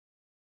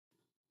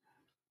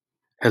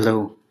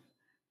Hello,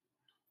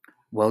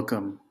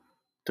 welcome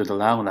to the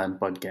Longland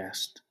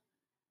podcast.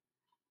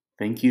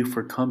 Thank you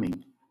for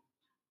coming.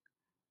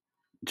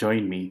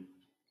 Join me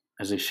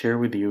as I share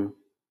with you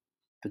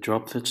the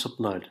droplets of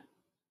blood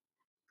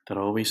that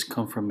always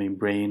come from my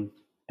brain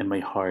and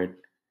my heart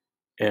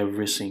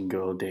every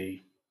single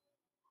day.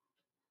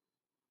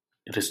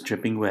 It is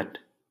dripping wet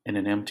in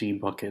an empty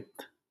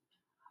bucket.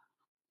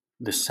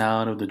 The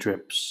sound of the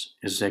drips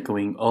is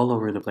echoing all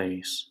over the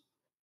place.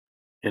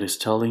 It is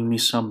telling me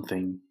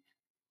something.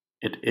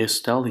 It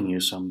is telling you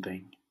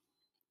something.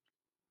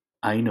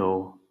 I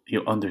know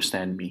you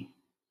understand me.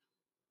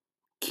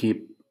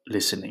 Keep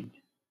listening.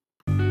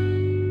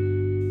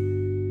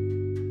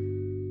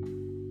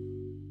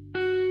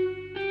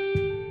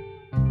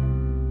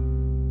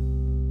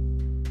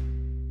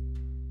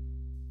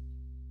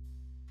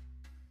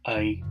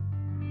 I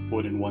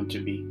wouldn't want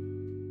to be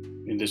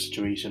in this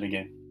situation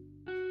again,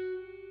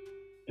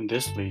 in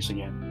this place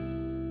again.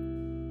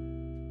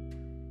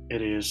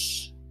 It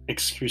is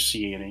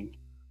excruciating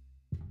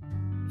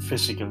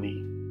physically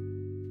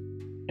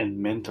and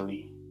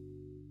mentally,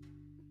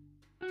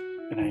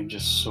 and I'm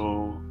just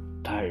so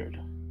tired.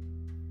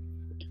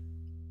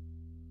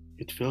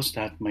 It feels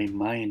that my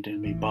mind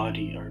and my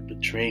body are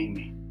betraying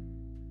me.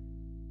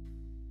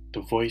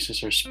 The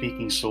voices are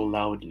speaking so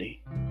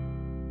loudly.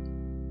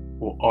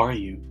 Who are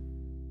you?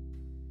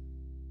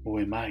 Who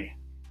am I?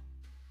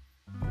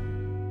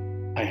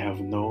 I have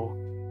no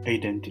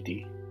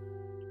identity.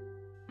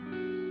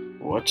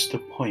 What's the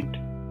point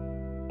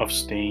of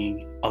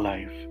staying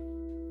alive?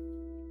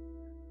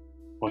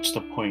 What's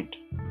the point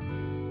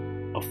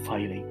of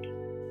fighting?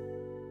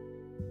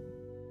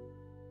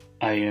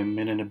 I am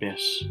in an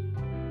abyss.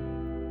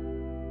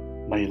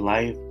 My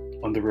life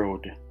on the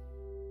road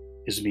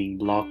is being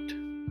blocked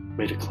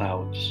by the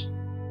clouds.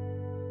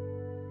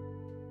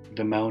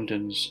 The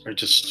mountains are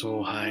just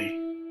so high.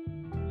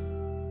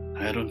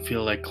 I don't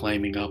feel like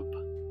climbing up.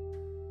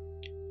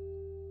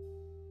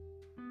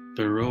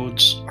 The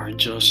roads are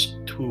just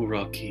too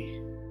rocky.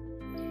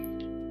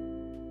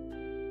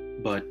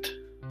 But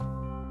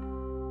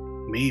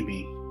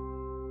maybe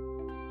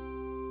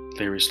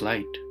there is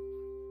light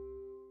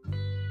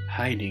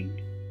hiding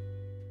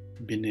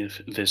beneath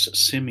this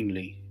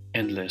seemingly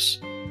endless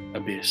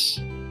abyss.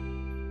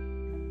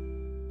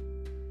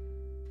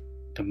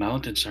 The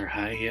mountains are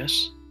high,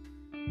 yes,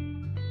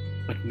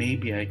 but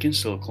maybe I can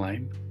still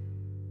climb.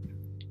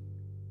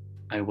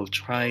 I will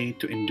try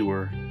to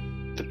endure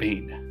the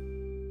pain,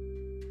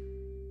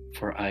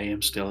 for I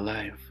am still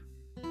alive.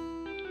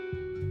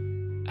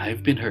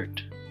 I've been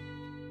hurt.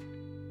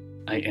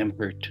 I am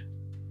hurt,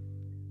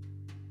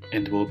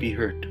 and will be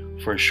hurt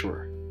for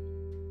sure.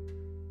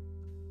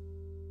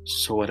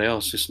 So, what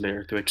else is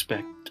there to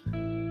expect?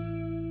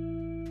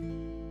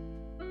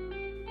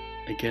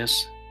 I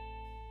guess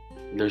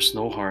there's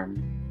no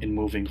harm in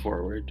moving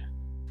forward.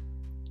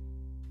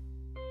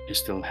 I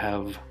still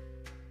have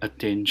a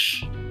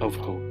tinge of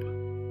hope.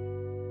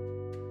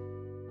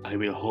 I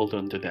will hold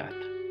on to that,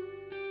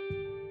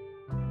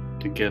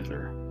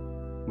 together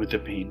with the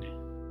pain.